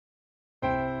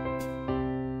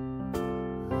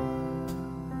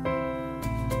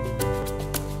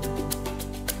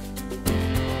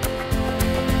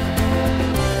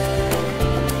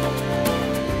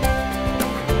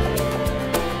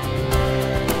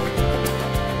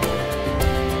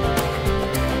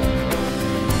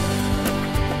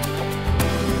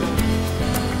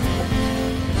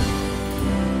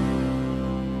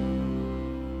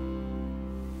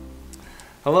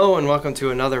Hello and welcome to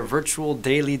another virtual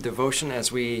daily devotion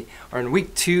as we are in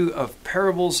week 2 of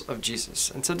Parables of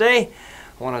Jesus. And today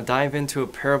I want to dive into a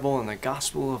parable in the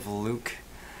Gospel of Luke.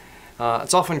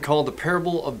 It's often called the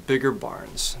parable of bigger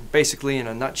barns. Basically, in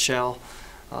a nutshell,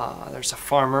 there's a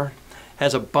farmer,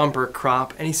 has a bumper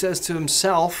crop, and he says to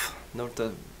himself, note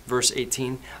the verse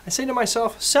 18, I say to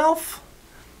myself, Self,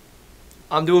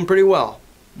 I'm doing pretty well.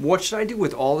 What should I do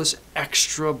with all this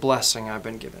extra blessing I've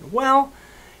been given? Well,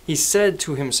 he said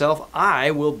to himself, I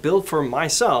will build for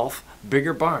myself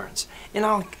bigger barns, and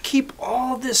I'll keep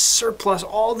all this surplus,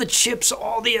 all the chips,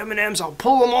 all the M&Ms, I'll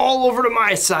pull them all over to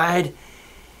my side,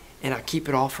 and I'll keep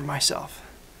it all for myself.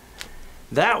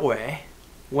 That way,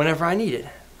 whenever I need it,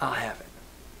 I'll have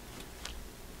it.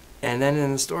 And then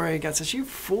in the story, God says, you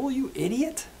fool, you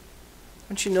idiot.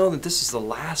 Don't you know that this is the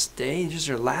last day, this is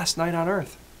your last night on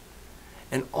earth?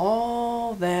 And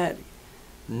all that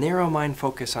narrow mind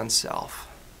focus on self,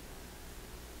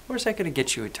 where's that going to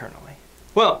get you eternally?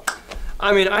 Well,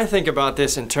 I think about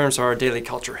this in terms of our daily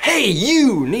culture. Hey,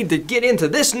 you need to get into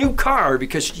this new car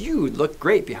because you look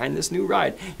great behind this new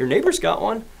ride. Your neighbor's got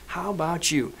one. How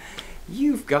about you?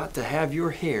 You've got to have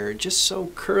your hair just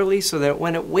so curly so that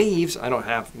when it waves, I don't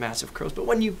have massive curls, but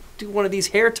when you do one of these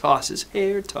hair tosses,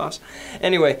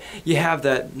 anyway, you have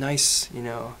that nice,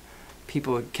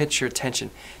 people catch your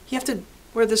attention. You have to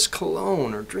wear this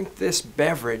cologne or drink this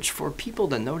beverage for people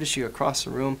to notice you across the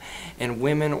room and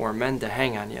women or men to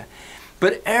hang on you.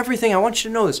 But everything, I want you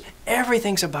to know this,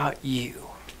 everything's about you.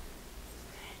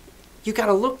 You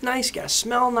gotta look nice, you gotta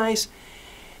smell nice,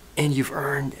 and you've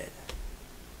earned it.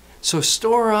 So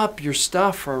store up your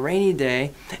stuff for a rainy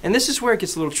day, and this is where it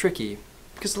gets a little tricky,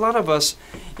 because a lot of us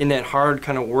in that hard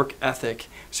kind of work ethic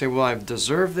say, well, I've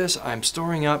deserved this, I'm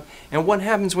storing up, and what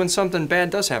happens when something bad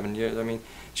does happen?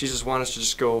 Jesus wants us to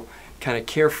just go kind of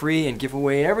carefree and give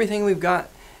away everything we've got,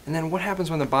 and then what happens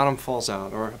when the bottom falls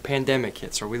out, or a pandemic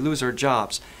hits, or we lose our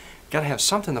jobs? Got to have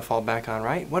something to fall back on,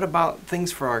 right? What about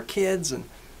things for our kids? And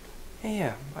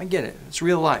yeah, I get it, it's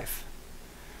real life.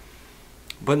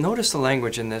 But notice the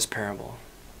language in this parable.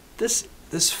 This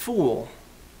fool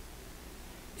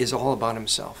is all about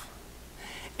himself.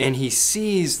 And he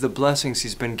sees the blessings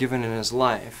he's been given in his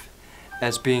life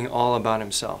as being all about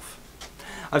himself.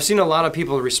 I've seen a lot of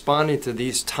people responding to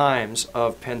these times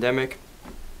of pandemic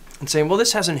and saying, well,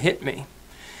 this hasn't hit me.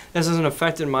 This hasn't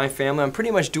affected my family. I'm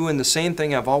pretty much doing the same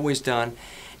thing I've always done.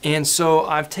 And so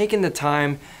I've taken the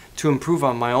time to improve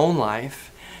on my own life,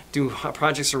 do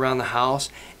projects around the house,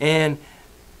 and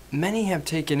many have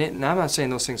taken it, and I'm not saying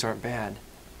those things are bad,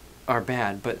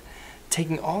 but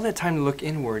taking all that time to look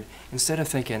inward instead of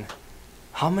thinking,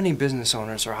 how many business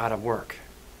owners are out of work?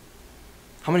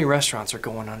 How many restaurants are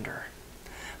going under?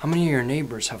 How many of your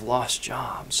neighbors have lost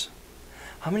jobs?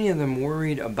 How many of them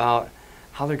worried about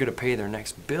how they're going to pay their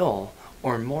next bill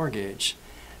or mortgage,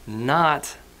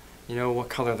 not, what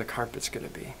color the carpet's going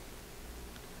to be?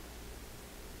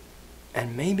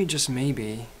 And maybe, just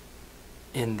maybe,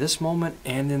 in this moment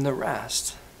and in the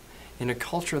rest, in a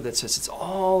culture that says it's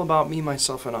all about me,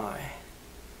 myself, and I,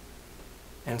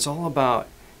 and it's all about,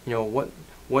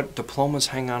 what diplomas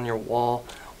hang on your wall,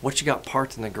 what you got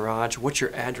parked in the garage, what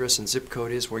your address and zip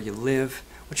code is, where you live,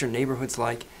 what your neighborhood's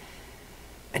like.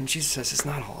 And Jesus says it's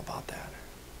not all about that.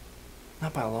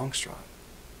 Not by a long shot.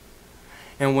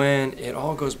 And when it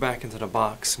all goes back into the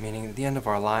box, meaning at the end of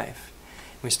our life,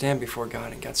 we stand before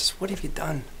God and God says, what have you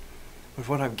done with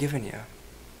what I've given you?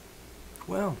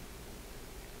 Well,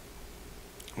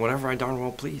 whatever I darn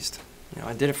well pleased.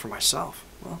 I did it for myself.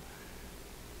 Well,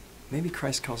 maybe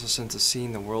Christ calls us into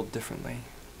seeing the world differently.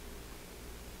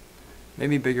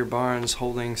 Maybe bigger barns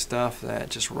holding stuff that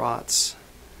just rots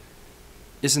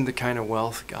isn't the kind of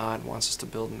wealth God wants us to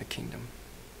build in the kingdom.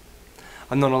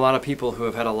 I've known a lot of people who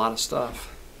have had a lot of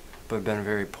stuff, but have been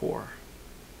very poor.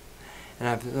 And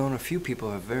I've known a few people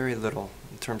who have very little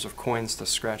in terms of coins to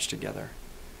scratch together.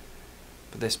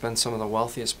 But they've been some of the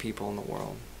wealthiest people in the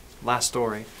world. Last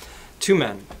story. 2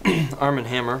 men, Arm &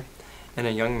 Hammer, and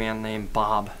a young man named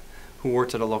Bob, who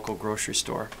worked at a local grocery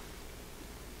store.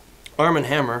 Arm &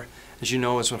 Hammer, as you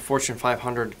know, is a Fortune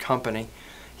 500 company.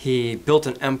 He built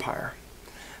an empire.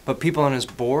 But people on his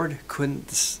board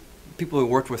people he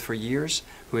worked with for years,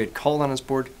 who he had called on his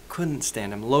board, couldn't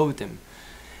stand him, loathed him.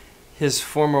 His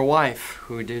former wife,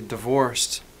 who he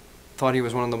divorced, thought he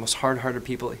was one of the most hard-hearted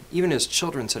people. Even his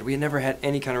children said, we had never had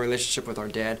any kind of relationship with our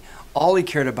dad. All he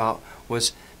cared about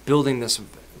was building this,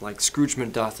 like Scrooge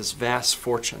McDuck, this vast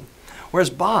fortune. Whereas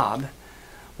Bob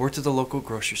worked at the local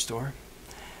grocery store,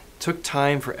 took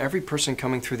time for every person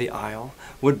coming through the aisle,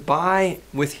 would buy,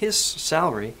 with his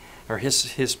salary, or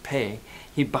his pay,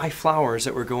 He'd buy flowers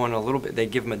that were going a little bit,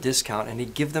 they'd give him a discount, and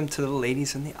he'd give them to the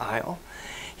ladies in the aisle.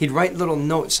 He'd write little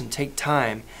notes and take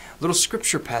time, little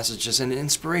scripture passages and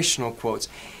inspirational quotes.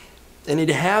 And he'd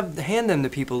hand them to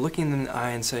people looking in the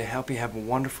eye and say, I hope you have a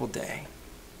wonderful day.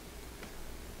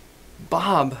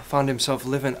 Bob found himself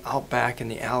living out back in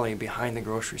the alley behind the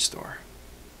grocery store.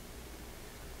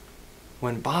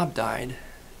 When Bob died,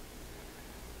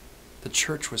 the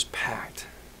church was packed.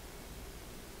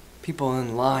 People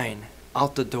in line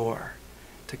out the door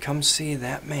to come see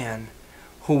that man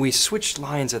who we switched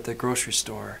lines at the grocery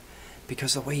store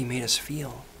because of the way he made us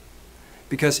feel.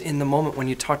 Because in the moment when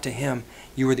you talked to him,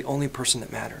 you were the only person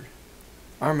that mattered.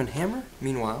 Arm & Hammer,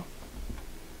 meanwhile,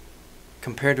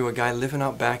 compared to a guy living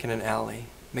out back in an alley,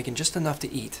 making just enough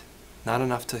to eat, not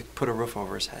enough to put a roof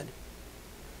over his head,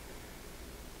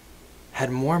 had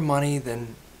more money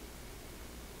than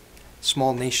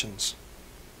small nations.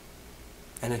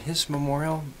 And in his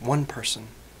memorial, one person,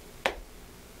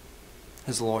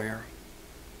 his lawyer,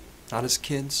 not his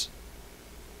kids,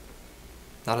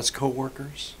 not his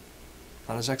co-workers,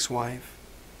 not his ex-wife,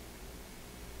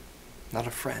 not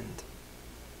a friend.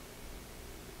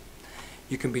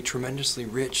 You can be tremendously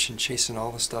rich and chasing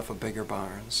all the stuff of bigger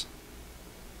barns,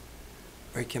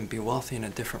 or you can be wealthy in a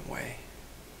different way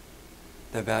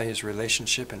that values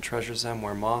relationship and treasures them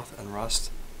where moth and rust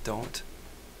don't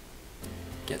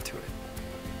get to it.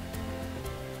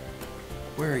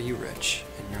 Where are you rich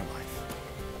in your life?